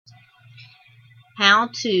How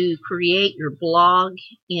to create your blog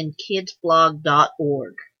in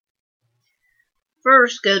kidsblog.org.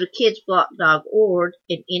 First, go to kidsblog.org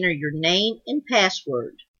and enter your name and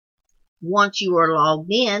password. Once you are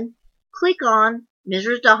logged in, click on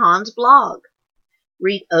Mrs. DeHaan's blog.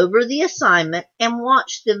 Read over the assignment and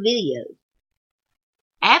watch the video.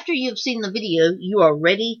 After you've seen the video, you are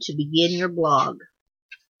ready to begin your blog.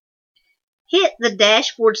 Hit the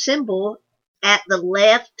dashboard symbol at the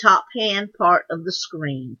left top hand part of the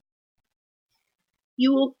screen.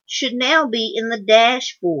 You should now be in the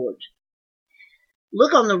dashboard.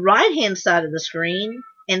 Look on the right hand side of the screen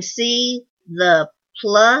and see the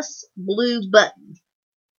plus blue button.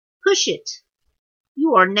 Push it.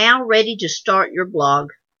 You are now ready to start your blog.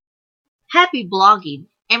 Happy blogging,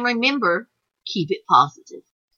 and remember, keep it positive.